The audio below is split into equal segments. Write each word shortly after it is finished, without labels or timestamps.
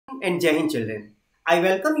and Jai Hind children. I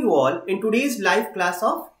welcome you all in today's live class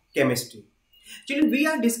of chemistry. Children, we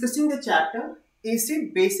are discussing the chapter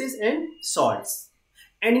acid, bases and salts.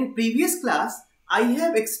 And in previous class, I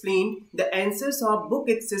have explained the answers of book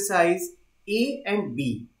exercise A and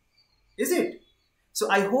B. Is it? So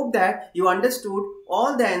I hope that you understood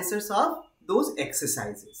all the answers of those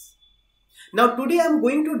exercises. Now today I am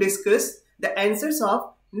going to discuss the answers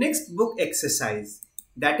of next book exercise,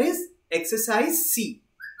 that is exercise C.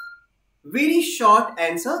 Very short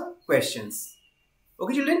answer questions.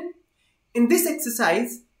 Okay children, in this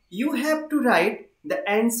exercise you have to write the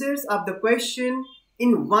answers of the question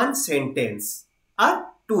in one sentence or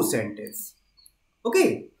two sentences.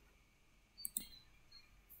 Okay.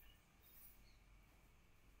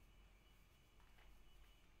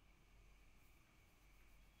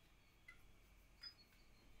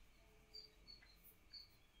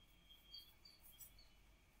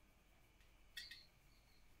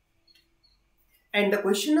 And the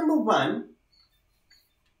question number 1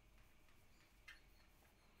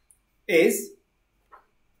 is,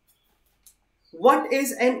 what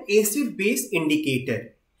is an acid base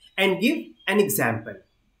indicator? And give an example.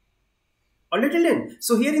 Alright children,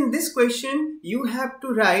 so here in this question you have to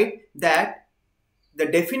write that the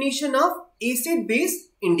definition of acid base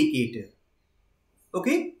indicator.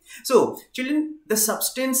 Okay, so children, the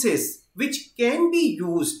substances which can be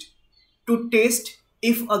used to test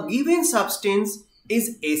if a given substance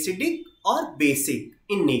is acidic or basic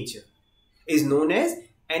in nature is known as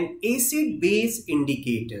an acid base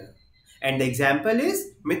indicator. And the example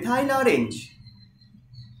is methyl orange.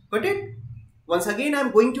 Got it? Once again I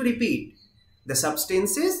am going to repeat. The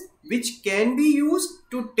substances which can be used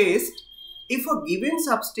to test if a given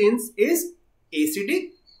substance is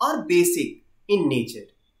acidic or basic in nature.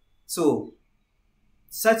 So,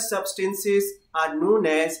 such substances are known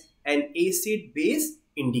as an acid base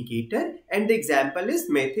indicator, and the example is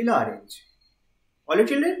methyl orange. Alright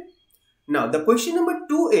children? Now the question number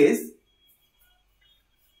 2 is,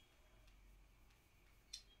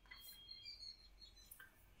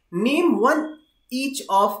 name one each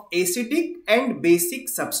of acidic and basic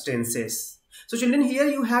substances. So children, here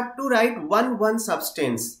you have to write one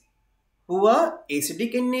substance who are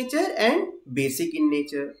acidic in nature and basic in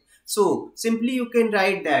nature. So simply you can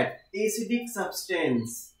write that acidic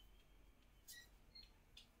substance.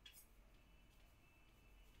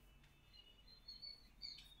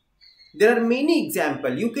 There are many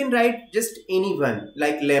examples. You can write just any one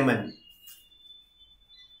like lemon.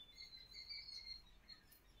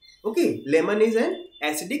 Okay, lemon is an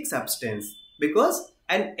acidic substance because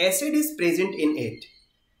an acid is present in it,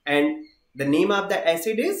 and the name of the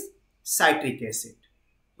acid is citric acid.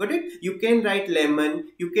 Got it? You can write lemon,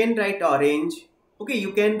 you can write orange, okay,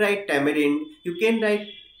 you can write tamarind, you can write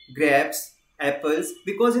grapes, apples,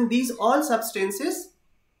 because in these all substances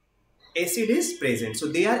acid is present, so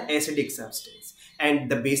they are acidic substance.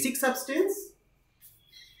 And the basic substance,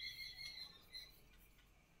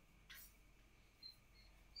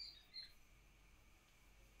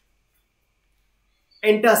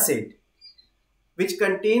 antacid, which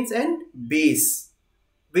contains an base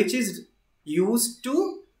which is used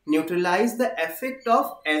to neutralize the effect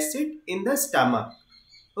of acid in the stomach.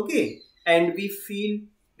 Okay, and we feel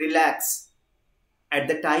relaxed at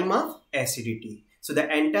the time of acidity. So the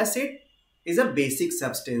antacid is a basic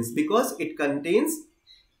substance because it contains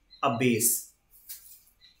a base.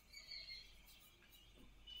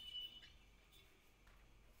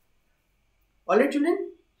 Alright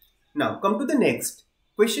children, now come to the next.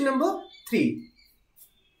 Question number 3.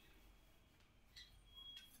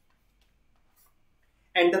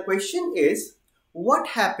 And the question is, what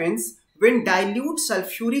happens when dilute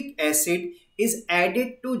sulfuric acid is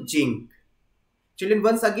added to zinc? Children,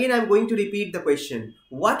 once again I am going to repeat the question.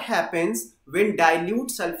 What happens when dilute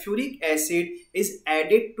sulfuric acid is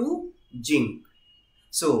added to zinc?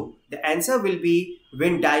 So the answer will be,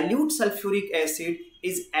 when dilute sulfuric acid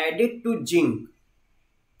is added to zinc,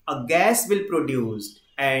 a gas will produce,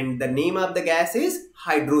 and the name of the gas is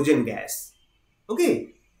hydrogen gas.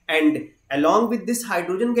 Okay, and along with this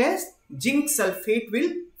hydrogen gas, zinc sulfate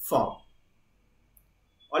will form.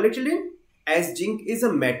 Alright children, as zinc is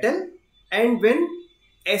a metal, and when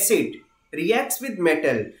acid reacts with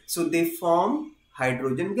metal, so they form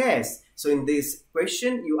hydrogen gas. So in this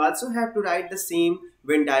question you also have to write the same.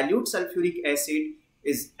 When dilute sulfuric acid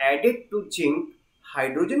is added to zinc,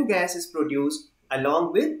 hydrogen gas is produced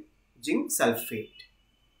along with zinc sulfate.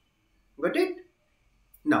 Got it?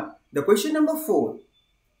 Now the question number 4.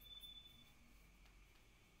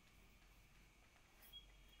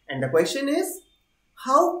 And the question is,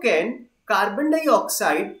 how can carbon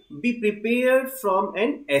dioxide be prepared from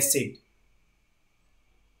an acid?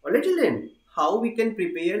 Alright children, how we can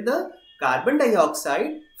prepare the carbon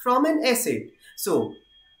dioxide from an acid? So,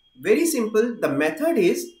 very simple, the method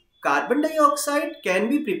is carbon dioxide can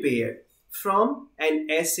be prepared from an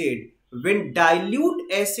acid when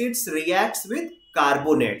dilute acids reacts with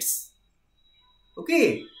carbonates.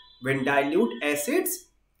 Okay, when dilute acids,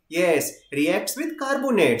 yes, reacts with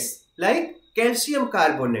carbonates like calcium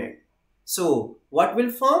carbonate. So, what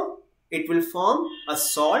will form? It will form a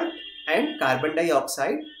salt and carbon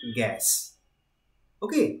dioxide gas.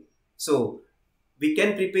 Okay, so we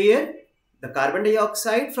can prepare the carbon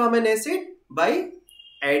dioxide from an acid by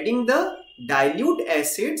adding the dilute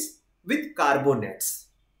acids with carbonates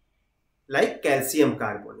like calcium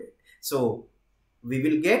carbonate. So we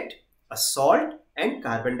will get a salt and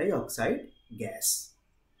carbon dioxide gas.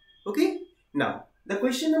 Okay, now the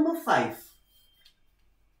question number 5.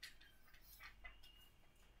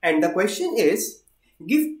 And the question is,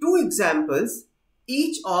 give 2 examples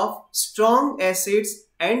each of strong acids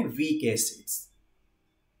and weak acids.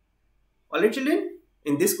 Alright children,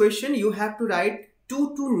 in this question you have to write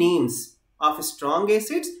two names of strong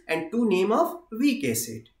acids and 2 name of weak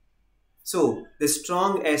acid. So the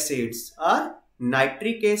strong acids are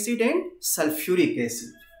nitric acid and sulfuric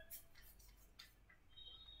acid.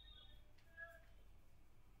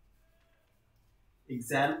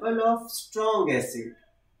 Example of strong acid: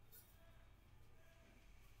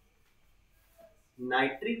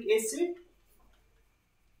 nitric acid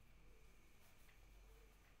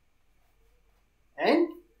and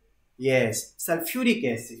yes, sulfuric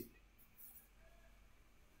acid.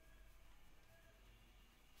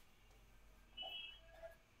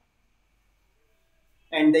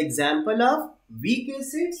 And the example of weak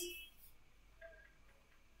acids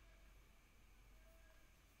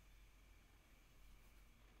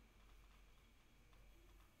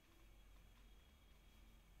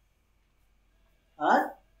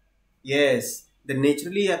are, yes, the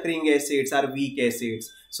naturally occurring acids are weak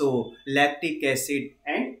acids. So lactic acid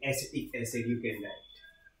and acetic acid you can write.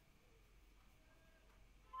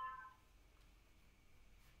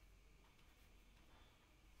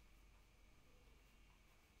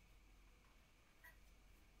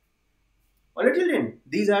 Alright children,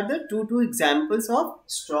 these are the two examples of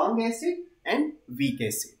strong acid and weak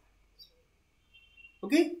acid.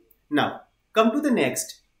 Okay, now come to the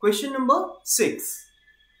next question number 6.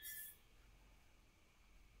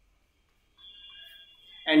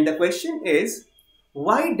 And the question is,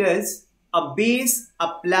 why does a base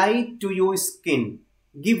applied to your skin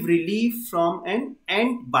give relief from an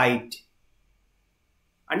ant bite?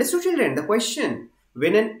 Understood children? The question,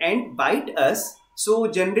 when an ant bite us, so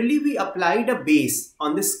generally we applied a base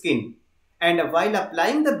on the skin, and while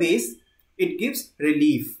applying the base, it gives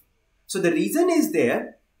relief. So the reason is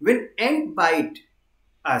there, when ant bite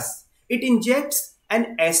us, it injects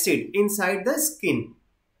an acid inside the skin,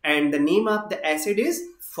 and the name of the acid is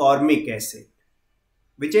formic acid.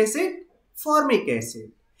 Which acid? Formic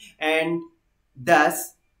acid. And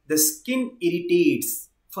thus the skin irritates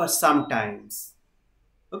for some times.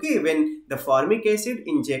 Okay, when the formic acid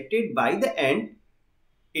injected by the ant,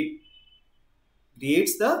 it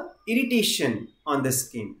creates the irritation on the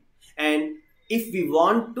skin. And if we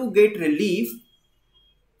want to get relief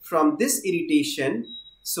from this irritation,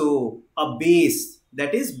 so a base,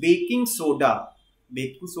 that is baking soda.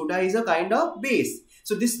 Baking soda is a kind of base.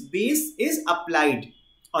 So this base is applied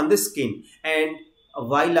on the skin, and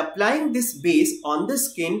while applying this base on the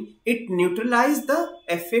skin, it neutralizes the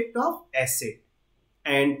effect of acid,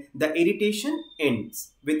 and the irritation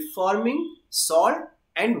ends with forming salt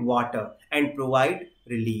and water and provide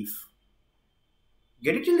relief.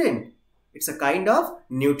 Get it children? It's a kind of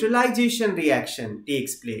neutralization reaction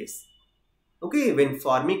takes place. Okay, when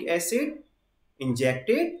formic acid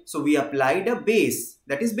injected, so we applied a base,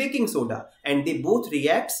 that is baking soda, and they both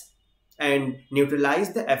reacts and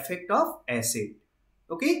neutralize the effect of acid.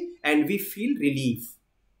 Okay, and we feel relief.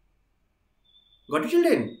 Got it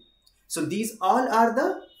children? So these all are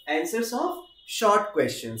the answers of short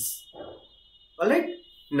questions. Alright,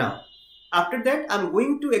 now after that I'm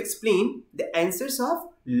going to explain the answers of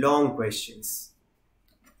long questions.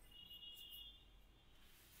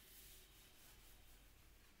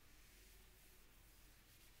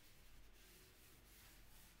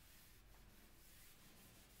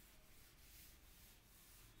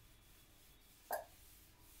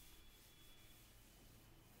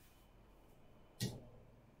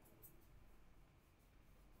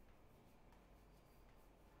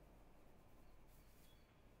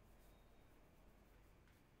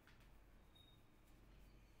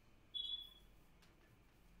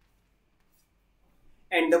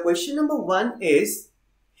 And the question number 1 is,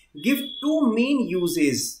 give two main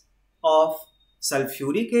uses of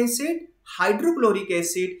sulfuric acid, hydrochloric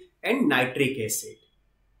acid and nitric acid.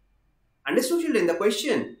 Understood children the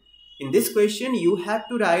question? In this question you have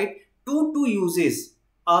to write two uses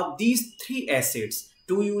of these three acids.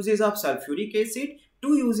 Two uses of sulfuric acid,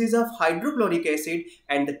 two uses of hydrochloric acid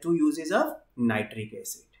and the two uses of nitric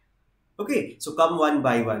acid. Okay, so come one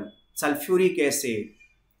by one. Sulfuric acid.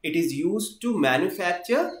 It is used to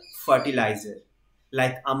manufacture fertilizer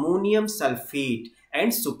like ammonium sulfate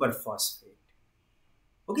and superphosphate.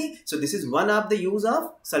 Okay, so this is one of the use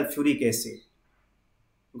of sulfuric acid.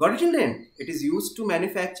 Got it children? It is used to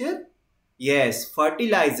manufacture, yes,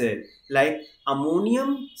 fertilizer like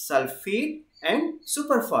ammonium sulfate and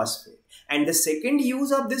superphosphate. And the second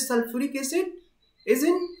use of this sulfuric acid is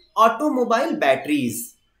in automobile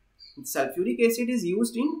batteries. Sulfuric acid is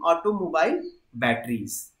used in automobile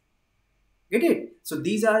batteries. Get it? So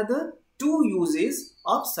these are the two uses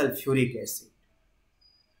of sulfuric acid.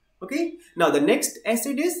 Okay. Now the next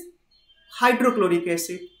acid is hydrochloric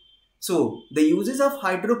acid. So the uses of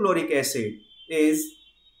hydrochloric acid is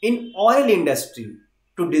in oil industry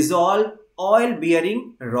to dissolve oil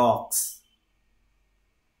bearing rocks.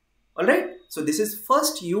 Alright. So this is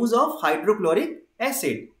first use of hydrochloric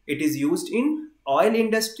acid. It is used in oil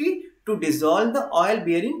industry to dissolve the oil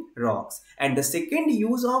bearing rocks. And the second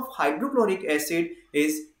use of hydrochloric acid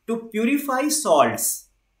is to purify salts.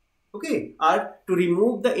 Okay, or to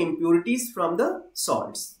remove the impurities from the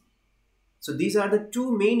salts. So these are the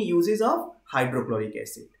two main uses of hydrochloric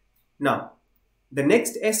acid. Now, the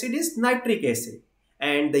next acid is nitric acid.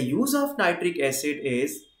 And the use of nitric acid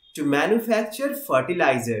is to manufacture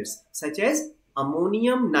fertilizers such as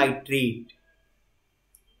ammonium nitrate.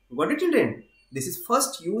 Got it children? This is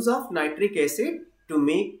first use of nitric acid to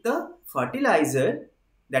make the fertilizer,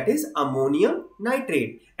 that is ammonium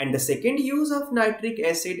nitrate. And the second use of nitric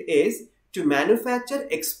acid is to manufacture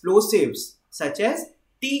explosives such as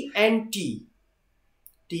TNT.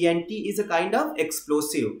 TNT is a kind of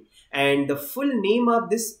explosive and the full name of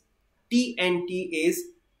this TNT is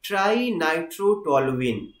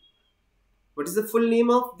trinitrotoluene. What is the full name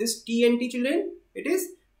of this TNT children? It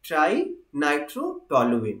is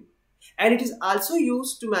trinitrotoluene. And it is also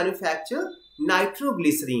used to manufacture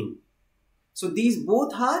nitroglycerin. So these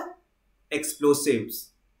both are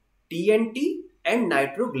explosives, TNT and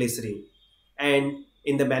nitroglycerin. And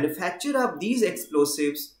in the manufacture of these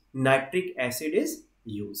explosives, nitric acid is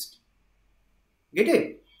used. Get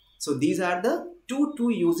it? So these are the two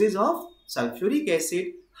uses of sulfuric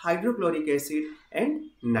acid, hydrochloric acid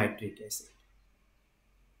and nitric acid.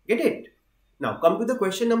 Get it? Now come to the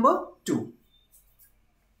question number 2.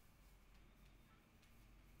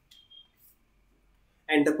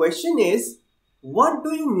 And the question is, what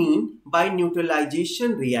do you mean by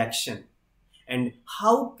neutralization reaction? And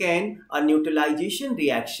how can a neutralization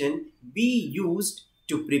reaction be used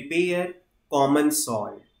to prepare common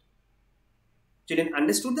salt? Children,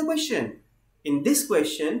 understood the question? In this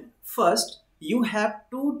question, first you have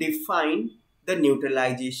to define the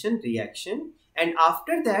neutralization reaction, and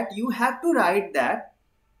after that you have to write that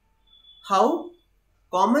how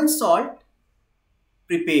common salt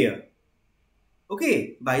prepare,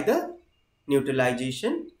 okay, by the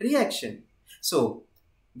neutralization reaction. So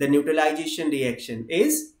the neutralization reaction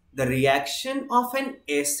is the reaction of an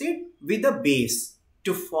acid with a base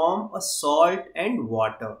to form a salt and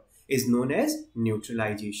water is known as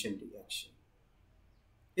neutralization reaction.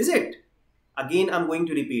 Is it? Again, I'm going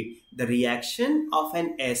to repeat. The reaction of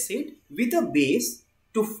an acid with a base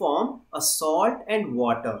to form a salt and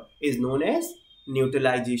water is known as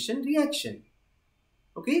neutralization reaction.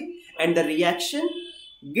 Okay? And the reaction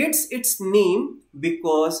gets its name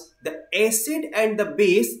because the acid and the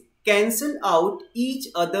base cancel out each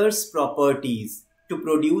other's properties to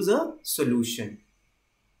produce a solution.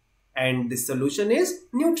 And this solution is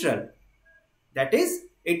neutral. That is,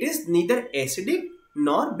 it is neither acidic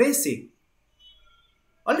nor basic.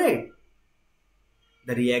 Alright.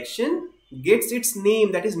 The reaction gets its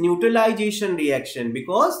name, that is neutralization reaction,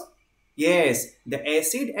 because yes, the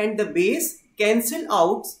acid and the base cancel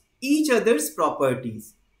out each other's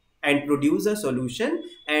properties and produce a solution,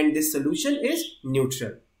 and this solution is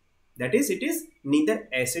neutral. That is, it is neither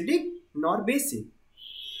acidic nor basic.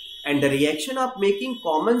 And the reaction of making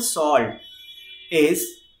common salt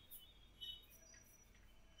is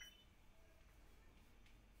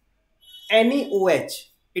NaOH.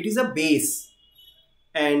 It is a base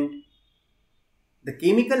and the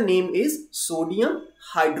chemical name is sodium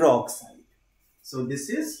hydroxide. So this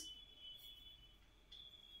is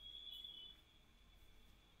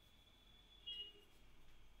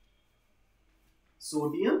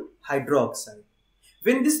sodium hydroxide.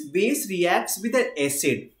 When this base reacts with an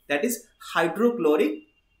acid, that is hydrochloric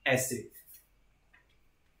acid.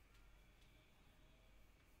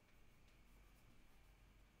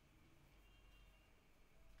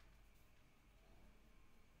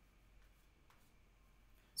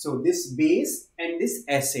 So this base and this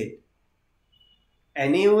acid,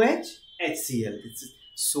 NaOH, HCl, it's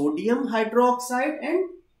sodium hydroxide and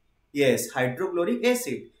yes, hydrochloric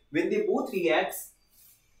acid. When they both react,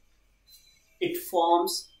 it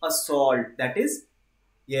forms a salt, that is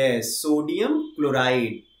yes, sodium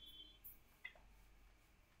chloride.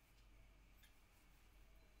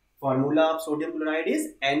 Formula of sodium chloride is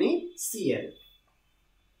NaCl.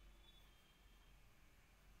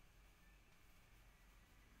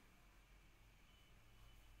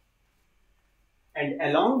 And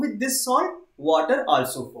along with this salt, water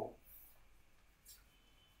also forms.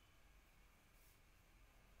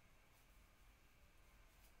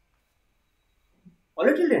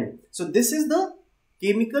 Alright children, so this is the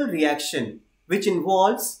chemical reaction which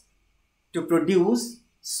involves to produce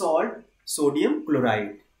salt, sodium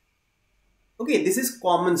chloride. Okay, this is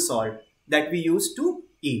common salt that we use to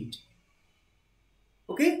eat.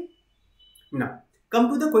 Okay, now come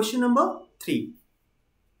to the question number 3.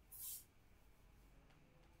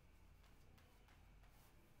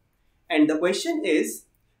 And the question is,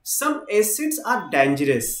 some acids are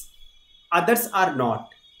dangerous, others are not.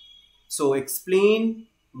 So explain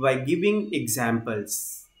by giving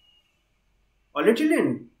examples. Alright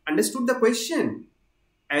children, understood the question?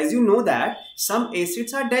 As you know that some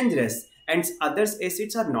acids are dangerous and others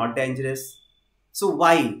acids are not dangerous. So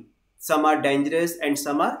why some are dangerous and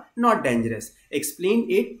some are not dangerous?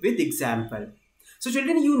 Explain it with example. So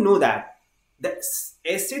children, you know that the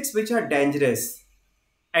acids which are dangerous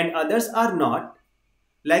and others are not,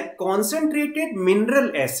 like concentrated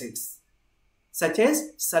mineral acids such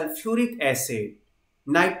as sulfuric acid,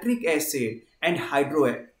 nitric acid and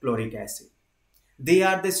hydrochloric acid. They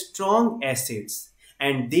are the strong acids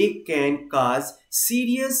and they can cause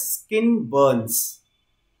serious skin burns,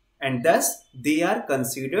 and thus they are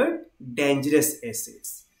considered dangerous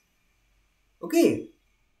acids. Okay,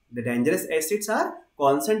 the dangerous acids are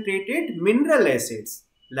concentrated mineral acids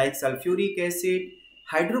like sulfuric acid,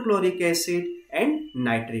 hydrochloric acid and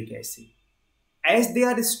nitric acid. As they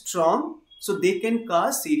are strong, so they can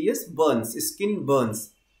cause serious burns, skin burns,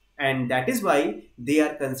 and that is why they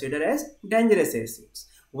are considered as dangerous acids.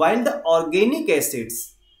 While the organic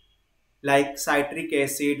acids like citric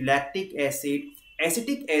acid, lactic acid,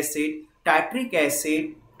 acetic acid, tartaric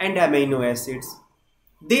acid and amino acids,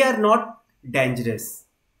 they are not dangerous.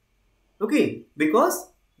 Okay,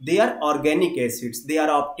 because they are organic acids, they are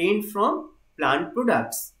obtained from plant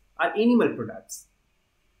products or animal products.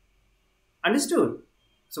 Understood?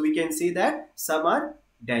 So we can say that some are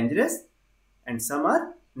dangerous and some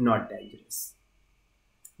are not dangerous.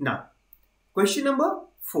 Now, question number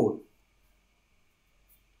 4.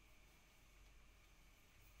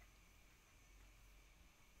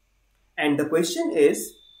 And the question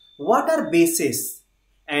is, what are bases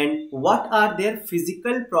and what are their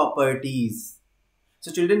physical properties? So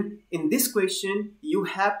children, in this question, you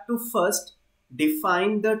have to first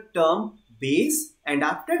define the term base and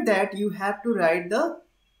after that you have to write the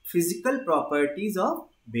physical properties of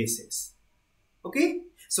bases. Okay,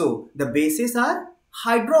 so the bases are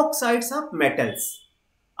hydroxides of metals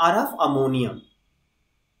or of ammonium.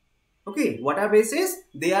 Okay, what are bases?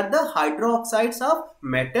 They are the hydroxides of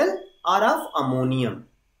metal or of ammonium,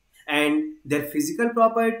 and their physical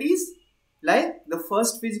properties, like the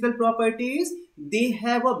first physical property is they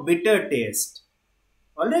have a bitter taste.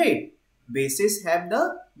 Alright, bases have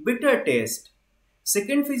the bitter taste.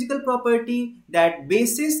 Second physical property, that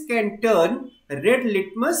bases can turn red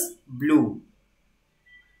litmus blue.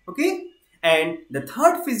 Okay, and the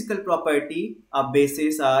third physical property of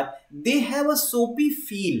bases are they have a soapy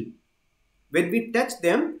feel. When we touch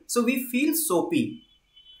them, so we feel soapy.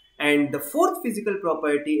 And the fourth physical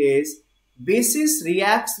property is bases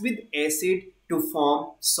reacts with acid to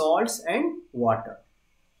form salts and water.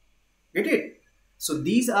 Get it? So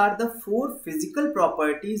these are the 4 physical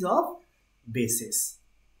properties of bases.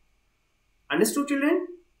 Understood children?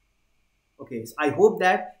 Okay, so I hope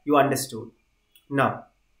that you understood. Now,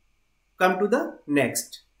 come to the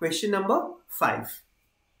next question number 5.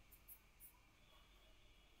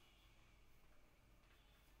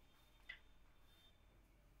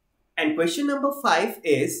 And question number 5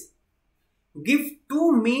 is, give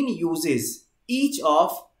 2 main uses each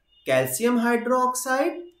of calcium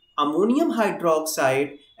hydroxide, ammonium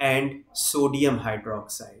hydroxide and sodium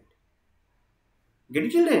hydroxide. Get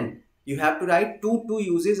it children? You have to write two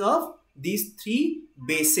uses of these three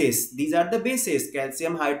bases. These are the bases: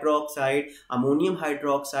 calcium hydroxide, ammonium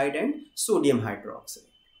hydroxide, and sodium hydroxide.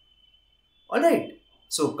 Alright,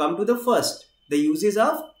 so come to the first, the uses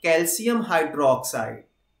of calcium hydroxide.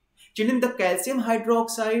 Children, the calcium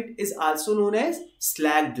hydroxide is also known as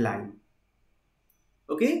slacked lime.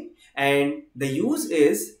 Okay, and the use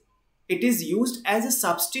is, it is used as a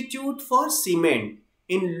substitute for cement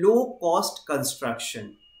in low cost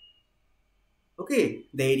construction. Okay,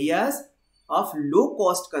 the areas of low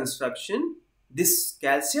cost construction, this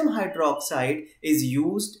calcium hydroxide is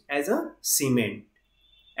used as a cement.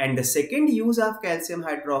 And the second use of calcium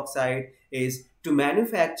hydroxide is to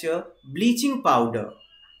manufacture bleaching powder.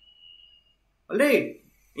 Alright,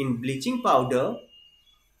 in bleaching powder,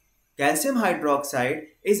 calcium hydroxide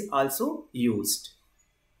is also used.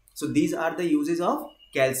 So these are the uses of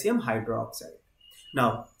calcium hydroxide.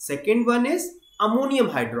 Now, second one is ammonium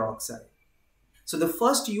hydroxide. So the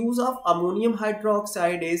first use of ammonium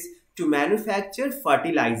hydroxide is to manufacture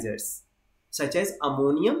fertilizers such as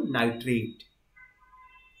ammonium nitrate.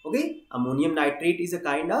 Okay, ammonium nitrate is a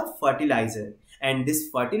kind of fertilizer, and this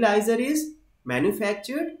fertilizer is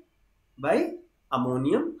manufactured by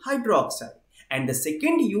ammonium hydroxide. And the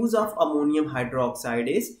second use of ammonium hydroxide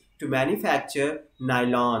is to manufacture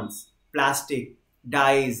nylons, plastic,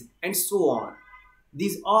 dyes, and so on.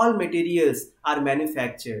 These all materials are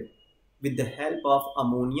manufactured with the help of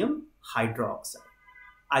ammonium hydroxide.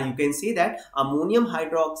 You can say that ammonium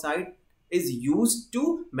hydroxide is used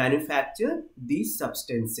to manufacture these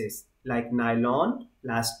substances like nylon,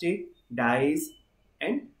 plastic, dyes,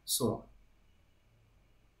 and so on.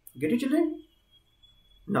 Get it, children?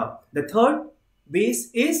 Now, the third base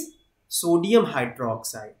is sodium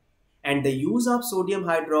hydroxide, and the use of sodium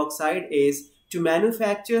hydroxide is to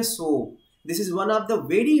manufacture soap. This is one of the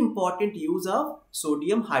very important use of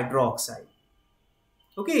sodium hydroxide.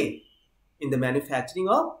 Okay, in the manufacturing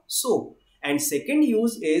of soap. And second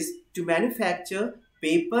use is to manufacture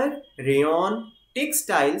paper, rayon,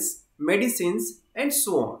 textiles, medicines, and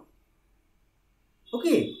so on.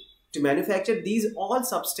 Okay, to manufacture these all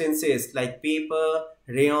substances like paper,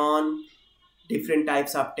 rayon, different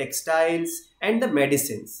types of textiles, and the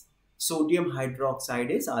medicines, sodium hydroxide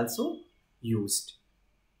is also used.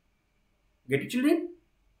 Get it, children?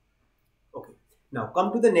 Okay, now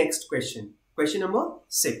come to the next question. Question number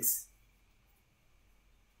 6.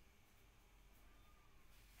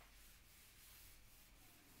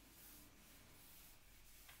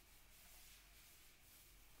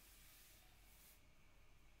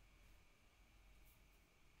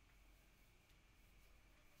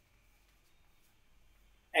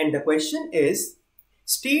 And the question is,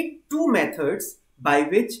 state two methods by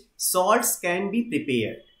which salts can be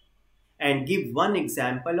prepared and give one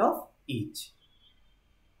example of each.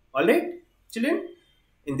 Alright, children?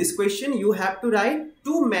 In this question, you have to write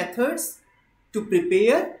two methods to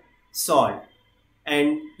prepare salt,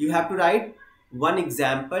 and you have to write one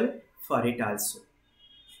example for it also.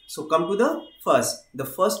 So come to the first. The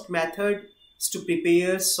first method to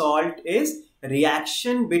prepare salt is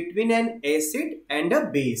reaction between an acid and a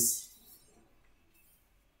base.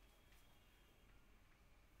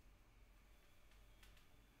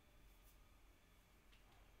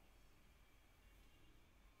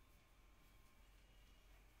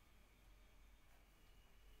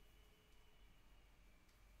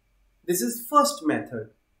 This is first method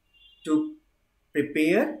to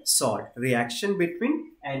prepare salt, reaction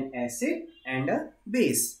between an acid and a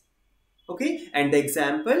base. Okay, and the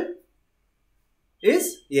example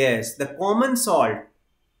is, yes, the common salt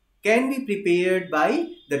can be prepared by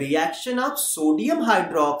the reaction of sodium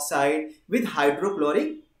hydroxide with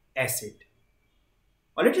hydrochloric acid.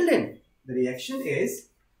 Alright, children, the reaction is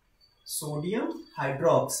sodium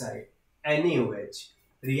hydroxide, NaOH,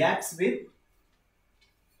 reacts with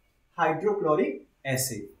hydrochloric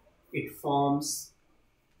acid. It forms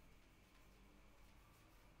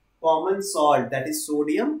common salt, that is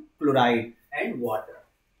sodium chloride and water.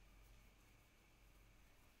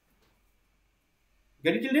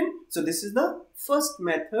 Get it, children? So this is the first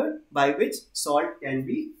method by which salt can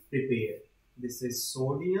be prepared. This is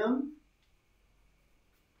sodium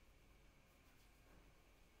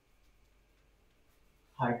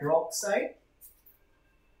hydroxide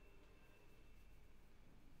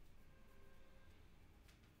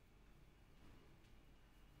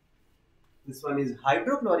This one is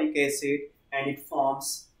hydrochloric acid and it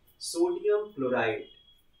forms sodium chloride.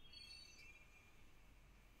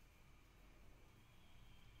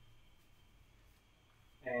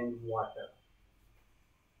 And water.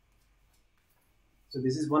 So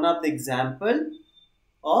this is one of the example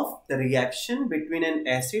of the reaction between an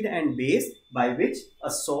acid and base by which a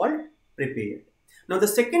salt prepared. Now the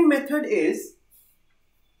second method is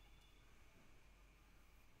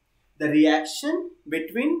the reaction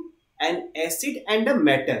between an acid and a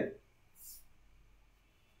metal.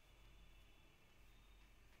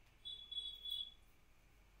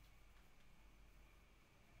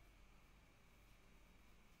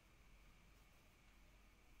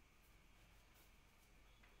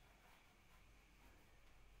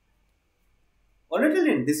 Alright,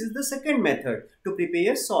 children, this is the second method to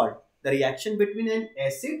prepare salt, the reaction between an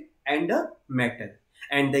acid and a metal.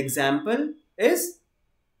 And the example is,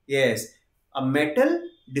 yes, a metal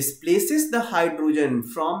displaces the hydrogen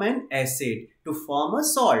from an acid to form a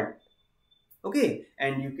salt. Okay,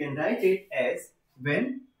 and you can write it as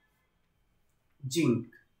when zinc.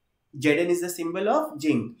 Zn is the symbol of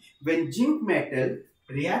zinc. When zinc metal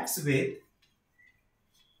reacts with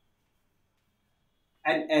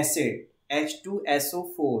an acid,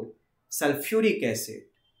 H2SO4, sulfuric acid.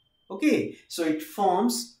 Okay, so it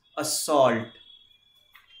forms a salt.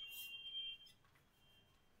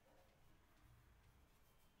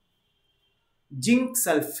 Zinc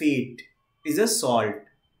sulfate is a salt.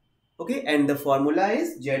 Okay, and the formula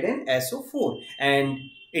is ZnSO4, and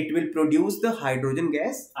it will produce the hydrogen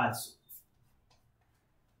gas also.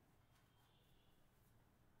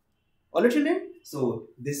 Alright, children, so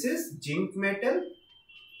this is zinc metal.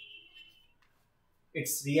 It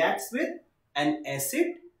reacts with an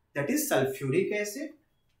acid, that is sulfuric acid,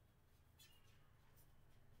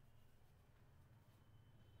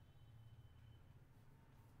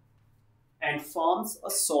 and forms a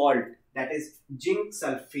salt, that is zinc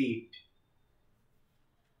sulfate.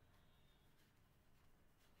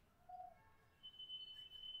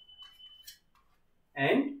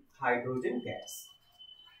 And hydrogen gas.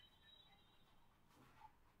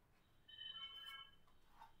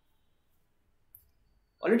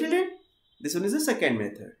 Alright, children, this one is the second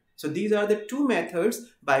method. So these are the two methods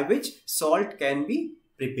by which salt can be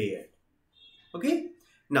prepared. Okay,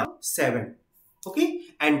 now 7. Okay,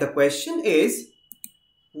 and the question is,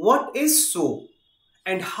 what is soap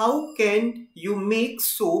and how can you make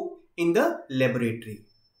soap in the laboratory?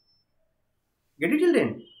 Get it,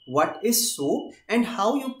 children? What is soap and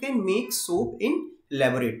how you can make soap in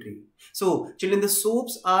laboratory? So children, the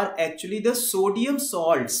soaps are actually the sodium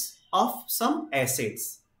salts of some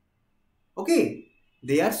acids. Okay,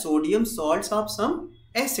 they are sodium salts of some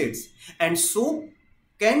acids, and soap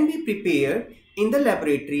can be prepared in the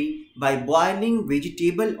laboratory by boiling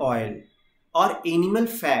vegetable oil or animal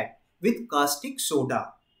fat with caustic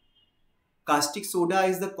soda. Caustic soda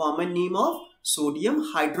is the common name of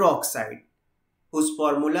sodium hydroxide, whose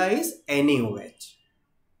formula is NaOH.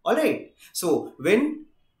 Alright, so when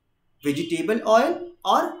vegetable oil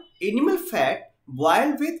or animal fat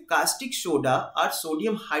boiled with caustic soda or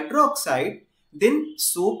sodium hydroxide, then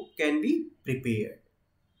soap can be prepared.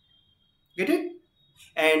 Get it?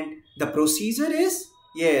 And the procedure is,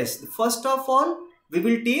 yes, first of all, we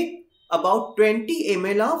will take about 20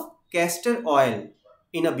 ml of castor oil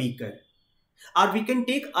in a beaker, or we can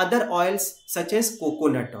take other oils such as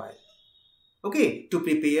coconut oil, okay, to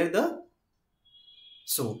prepare the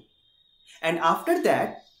soap. And after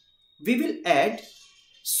that, we will add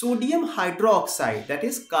sodium hydroxide, that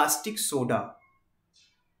is caustic soda.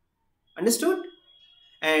 Understood?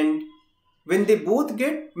 And when they both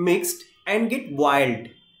get mixed and get boiled,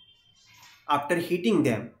 after heating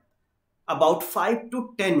them, about 5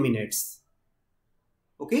 to 10 minutes.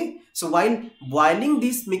 Okay, so while boiling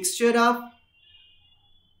this mixture of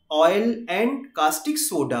oil and caustic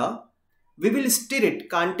soda, we will stir it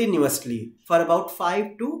continuously for about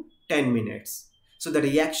 5 to 10 minutes. So the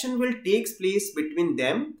reaction will take place between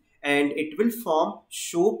them and it will form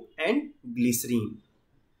soap and glycerine.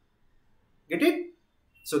 Get it?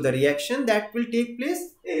 So the reaction that will take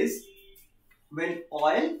place is when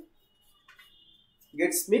oil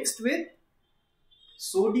gets mixed with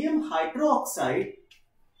sodium hydroxide,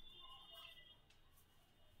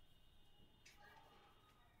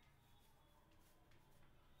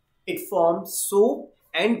 it forms soap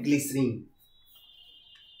and glycerine.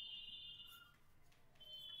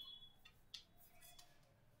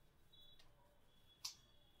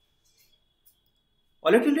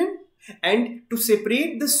 Alright, children? And to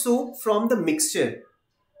separate the soap from the mixture,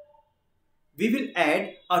 we will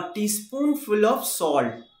add a teaspoonful of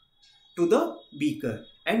salt to the beaker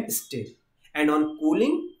and stir. And on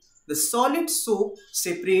cooling, the solid soap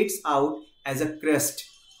separates out as a crust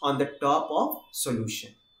on the top of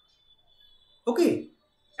solution. Okay,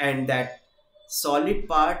 and that solid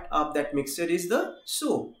part of that mixture is the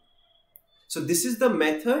soap. So this is the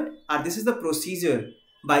method, or this is the procedure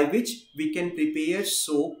by which we can prepare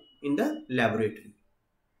soap in the laboratory.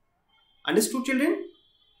 Understood, children?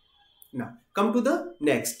 Now, come to the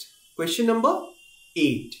next. Question number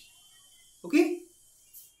 8. Okay?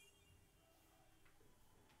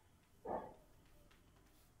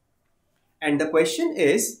 And the question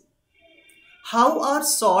is, how are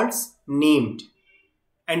salts named?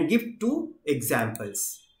 And give 2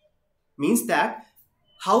 examples. Means that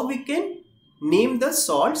how we can name the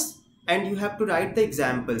salts, and you have to write the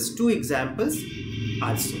examples. 2 examples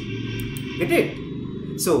also. Get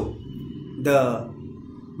it? So, the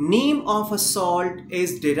name of a salt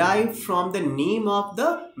is derived from the name of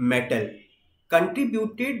the metal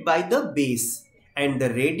contributed by the base and the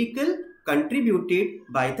radical contributed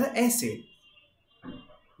by the acid.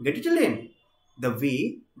 Get it, children? The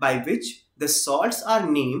way by which the salts are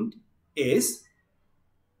named is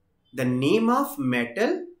the name of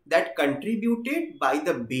metal that contributed by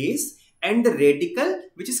the base and the radical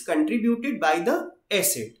which is contributed by the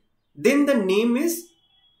acid. Then the name is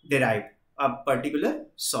derived of particular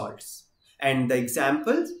salts. And the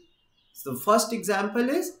examples, so first example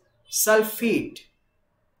is sulfate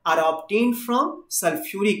are obtained from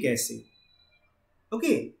sulfuric acid.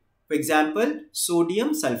 Okay, for example,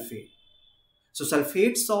 sodium sulfate. So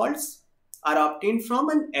sulfate salts are obtained from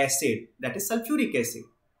an acid, that is sulfuric acid.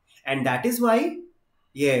 And that is why,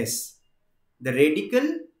 yes, the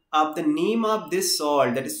radical of the name of this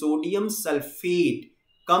salt, that is sodium sulfate,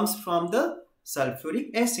 comes from the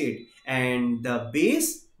sulfuric acid, and the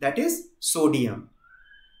base, that is sodium.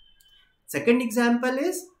 Second example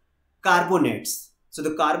is carbonates. So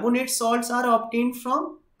the carbonate salts are obtained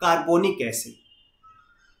from carbonic acid.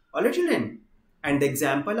 Alright, children? And the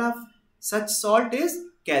example of such salt is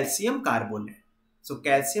calcium carbonate. So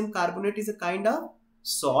calcium carbonate is a kind of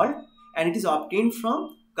salt and it is obtained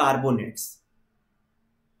from carbonates.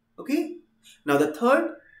 Okay. Now the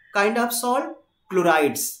third kind of salt,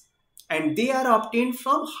 chlorides, and they are obtained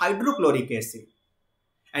from hydrochloric acid.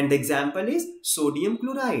 And the example is sodium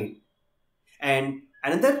chloride. And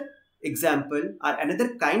another example or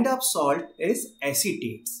another kind of salt is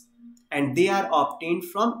acetates, and they are obtained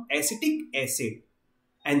from acetic acid.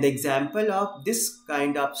 And the example of this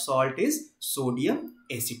kind of salt is sodium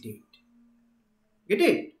acetate. Get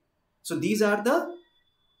it? So these are the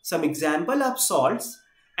some example of salts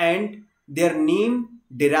and their name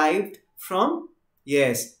derived from,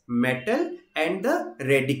 yes, metal and the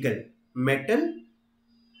radical. Metal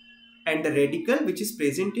and the radical which is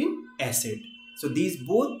present in acid. So these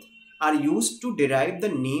both are used to derive the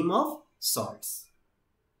name of salts.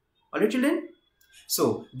 Alright, children?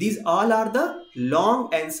 So these all are the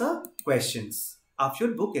long answer questions of your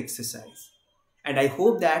book exercise. And I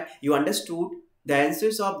hope that you understood the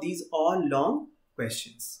answers of these all long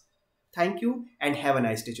questions. Thank you and have a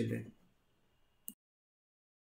nice day, children.